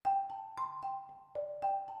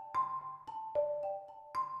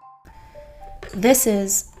This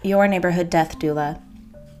is Your Neighborhood Death Doula,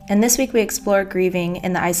 and this week we explore grieving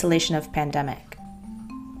in the isolation of pandemic.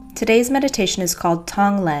 Today's meditation is called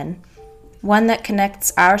Tonglen, one that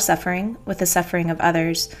connects our suffering with the suffering of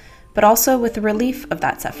others, but also with the relief of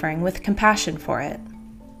that suffering, with compassion for it.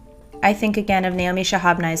 I think again of Naomi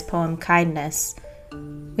Shahabnai's poem Kindness.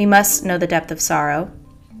 We must know the depth of sorrow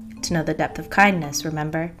to know the depth of kindness,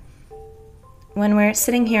 remember? When we're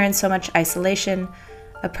sitting here in so much isolation,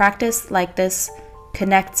 a practice like this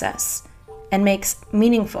connects us and makes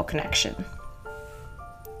meaningful connection.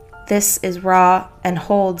 This is raw and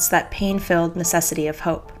holds that pain-filled necessity of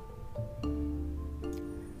hope.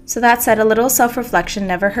 So that said, a little self-reflection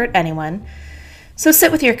never hurt anyone, so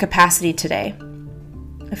sit with your capacity today.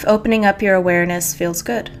 If opening up your awareness feels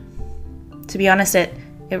good. To be honest, it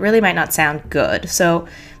really might not sound good, so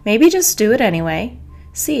maybe just do it anyway.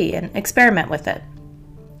 See and experiment with it.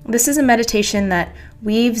 This is a meditation that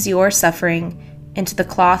weaves your suffering into the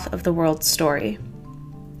cloth of the world's story,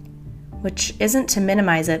 which isn't to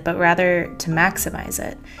minimize it, but rather to maximize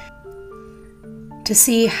it. To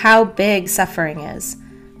see how big suffering is,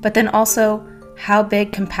 but then also how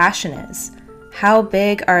big compassion is, how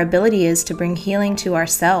big our ability is to bring healing to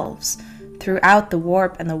ourselves throughout the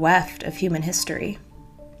warp and the weft of human history.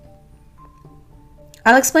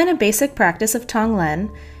 I'll explain a basic practice of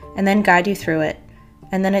Tonglen and then guide you through it,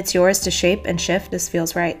 and then it's yours to shape and shift as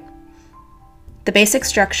feels right. The basic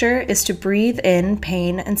structure is to breathe in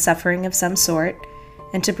pain and suffering of some sort,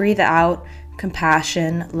 and to breathe out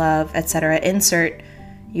compassion, love, etc. Insert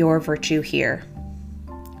your virtue here.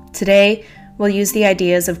 Today, we'll use the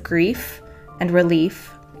ideas of grief and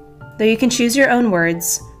relief, though you can choose your own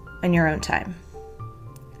words on your own time.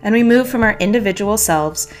 And we move from our individual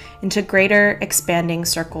selves into greater expanding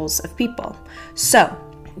circles of people. So,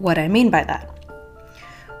 what I mean by that?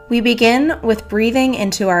 We begin with breathing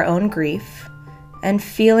into our own grief and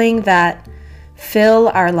feeling that fill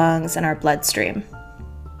our lungs and our bloodstream.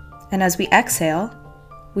 And as we exhale,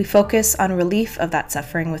 we focus on relief of that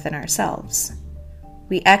suffering within ourselves.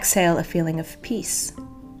 We exhale a feeling of peace.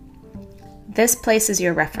 This place is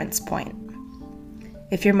your reference point.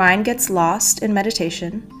 If your mind gets lost in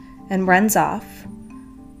meditation and runs off,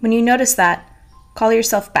 when you notice that, call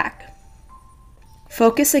yourself back.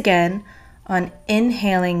 Focus again on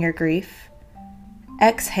inhaling your grief,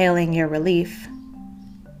 exhaling your relief,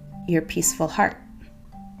 your peaceful heart.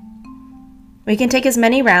 We can take as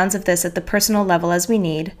many rounds of this at the personal level as we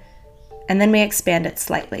need, and then we expand it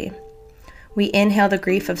slightly. We inhale the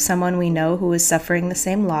grief of someone we know who is suffering the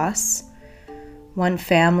same loss, one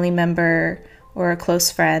family member or a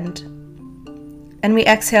close friend, and we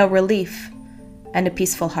exhale relief and a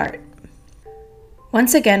peaceful heart.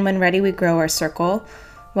 Once again, when ready, we grow our circle,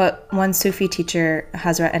 what one Sufi teacher,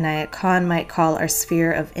 Hazrat Inayat Khan, might call our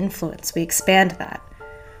sphere of influence. We expand that.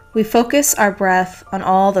 We focus our breath on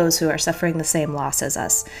all those who are suffering the same loss as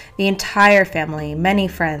us, the entire family, many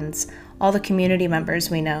friends, all the community members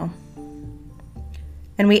we know.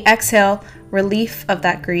 And we exhale relief of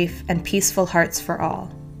that grief and peaceful hearts for all.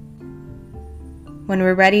 When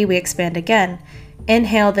we're ready, we expand again.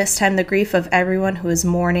 Inhale this time the grief of everyone who is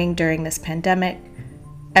mourning during this pandemic,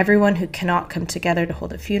 everyone who cannot come together to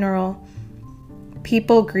hold a funeral,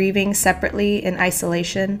 people grieving separately in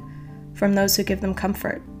isolation from those who give them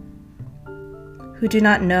comfort, who do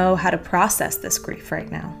not know how to process this grief right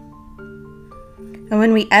now. And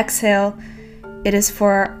when we exhale, it is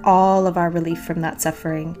for all of our relief from that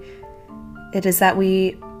suffering. It is that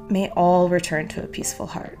we may all return to a peaceful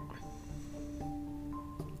heart.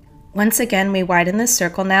 Once again, we widen this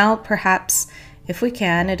circle. Now, perhaps, if we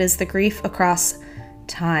can, it is the grief across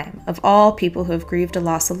time of all people who have grieved a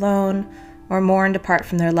loss alone or mourned apart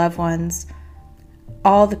from their loved ones,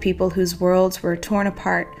 all the people whose worlds were torn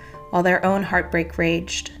apart while their own heartbreak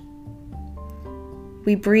raged.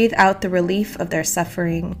 We breathe out the relief of their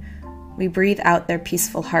suffering. We breathe out their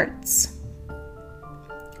peaceful hearts.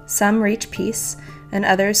 Some reach peace and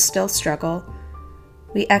others still struggle.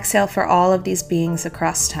 We exhale for all of these beings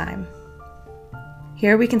across time.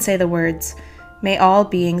 Here we can say the words, "May all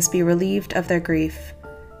beings be relieved of their grief.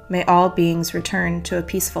 May all beings return to a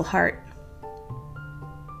peaceful heart."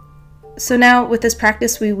 So now, with this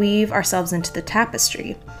practice, we weave ourselves into the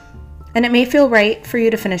tapestry. And it may feel right for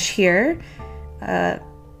you to finish here,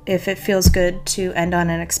 if it feels good to end on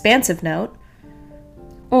an expansive note,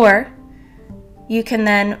 or you can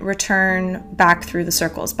then return back through the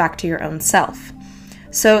circles, back to your own self.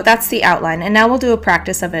 So that's the outline, and now we'll do a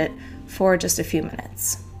practice of it for just a few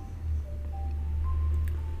minutes.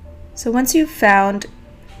 So once you've found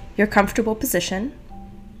your comfortable position,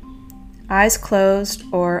 eyes closed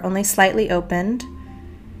or only slightly opened,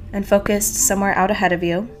 and focused somewhere out ahead of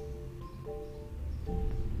you,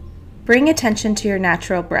 bring attention to your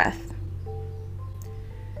natural breath.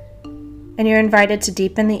 And you're invited to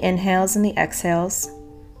deepen the inhales and the exhales,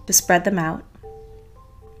 to spread them out.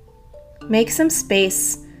 Make some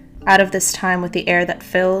space out of this time with the air that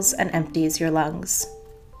fills and empties your lungs.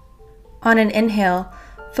 On an inhale,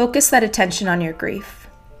 focus that attention on your grief.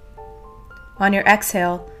 On your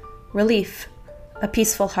exhale, relief, a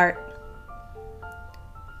peaceful heart.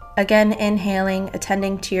 Again, inhaling,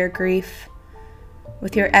 attending to your grief.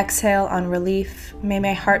 With your exhale on relief, may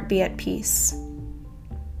my heart be at peace.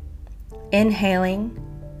 Inhaling,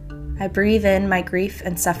 I breathe in my grief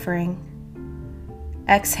and suffering.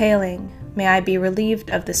 Exhaling, may I be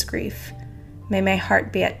relieved of this grief. May my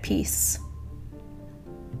heart be at peace.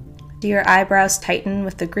 Do your eyebrows tighten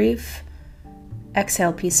with the grief?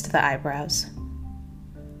 Exhale peace to the eyebrows.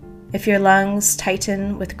 If your lungs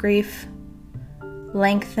tighten with grief,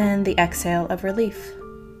 lengthen the exhale of relief.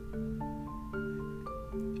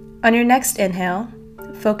 On your next inhale,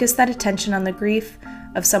 focus that attention on the grief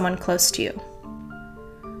of someone close to you.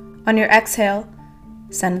 On your exhale,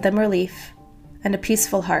 send them relief and a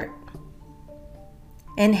peaceful heart.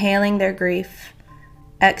 Inhaling their grief,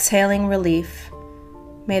 exhaling relief,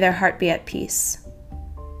 may their heart be at peace.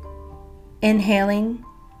 Inhaling,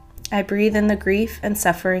 I breathe in the grief and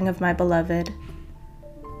suffering of my beloved.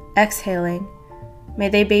 Exhaling, may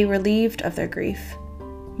they be relieved of their grief.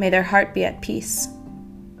 May their heart be at peace.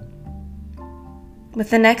 With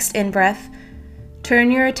the next in-breath,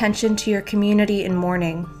 turn your attention to your community in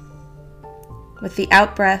mourning. With the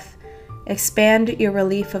out-breath, expand your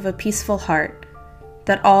relief of a peaceful heart,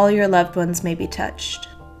 that all your loved ones may be touched.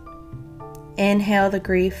 Inhale the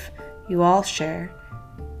grief you all share,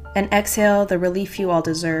 and exhale the relief you all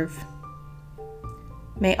deserve.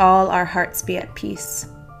 May all our hearts be at peace.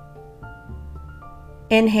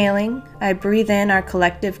 Inhaling, I breathe in our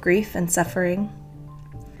collective grief and suffering.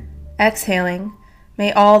 Exhaling,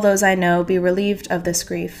 may all those I know be relieved of this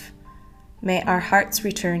grief. May our hearts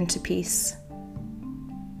return to peace.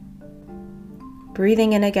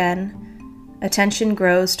 Breathing in again, attention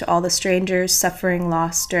grows to all the strangers suffering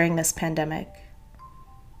loss during this pandemic.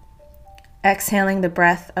 Exhaling the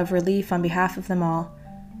breath of relief on behalf of them all,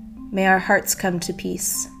 may our hearts come to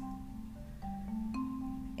peace.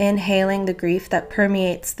 Inhaling the grief that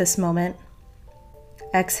permeates this moment.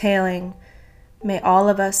 Exhaling, may all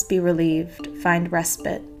of us be relieved, find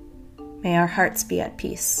respite. May our hearts be at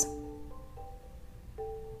peace.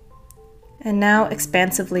 And now,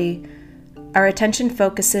 expansively, our attention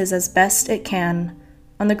focuses as best it can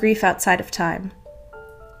on the grief outside of time,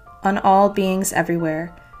 on all beings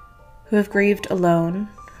everywhere who have grieved alone,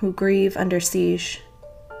 who grieve under siege.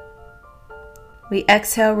 We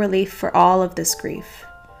exhale relief for all of this grief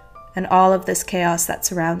and all of this chaos that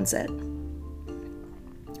surrounds it.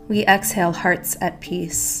 We exhale hearts at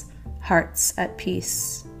peace, hearts at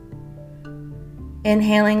peace.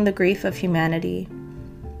 Inhaling the grief of humanity.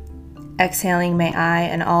 Exhaling, may I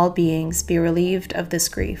and all beings be relieved of this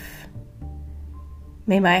grief.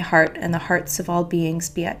 May my heart and the hearts of all beings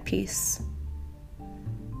be at peace.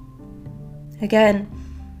 Again,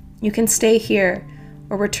 you can stay here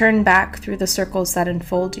or return back through the circles that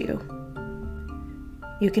enfold you.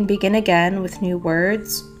 You can begin again with new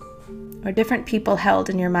words or different people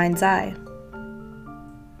held in your mind's eye.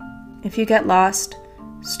 If you get lost,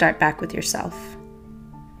 start back with yourself.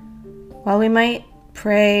 While we might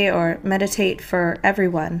pray or meditate for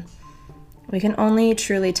everyone, we can only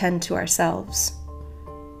truly tend to ourselves.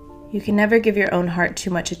 You can never give your own heart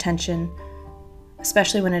too much attention,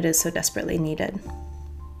 especially when it is so desperately needed.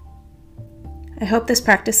 I hope this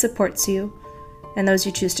practice supports you and those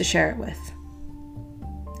you choose to share it with.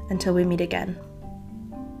 Until we meet again.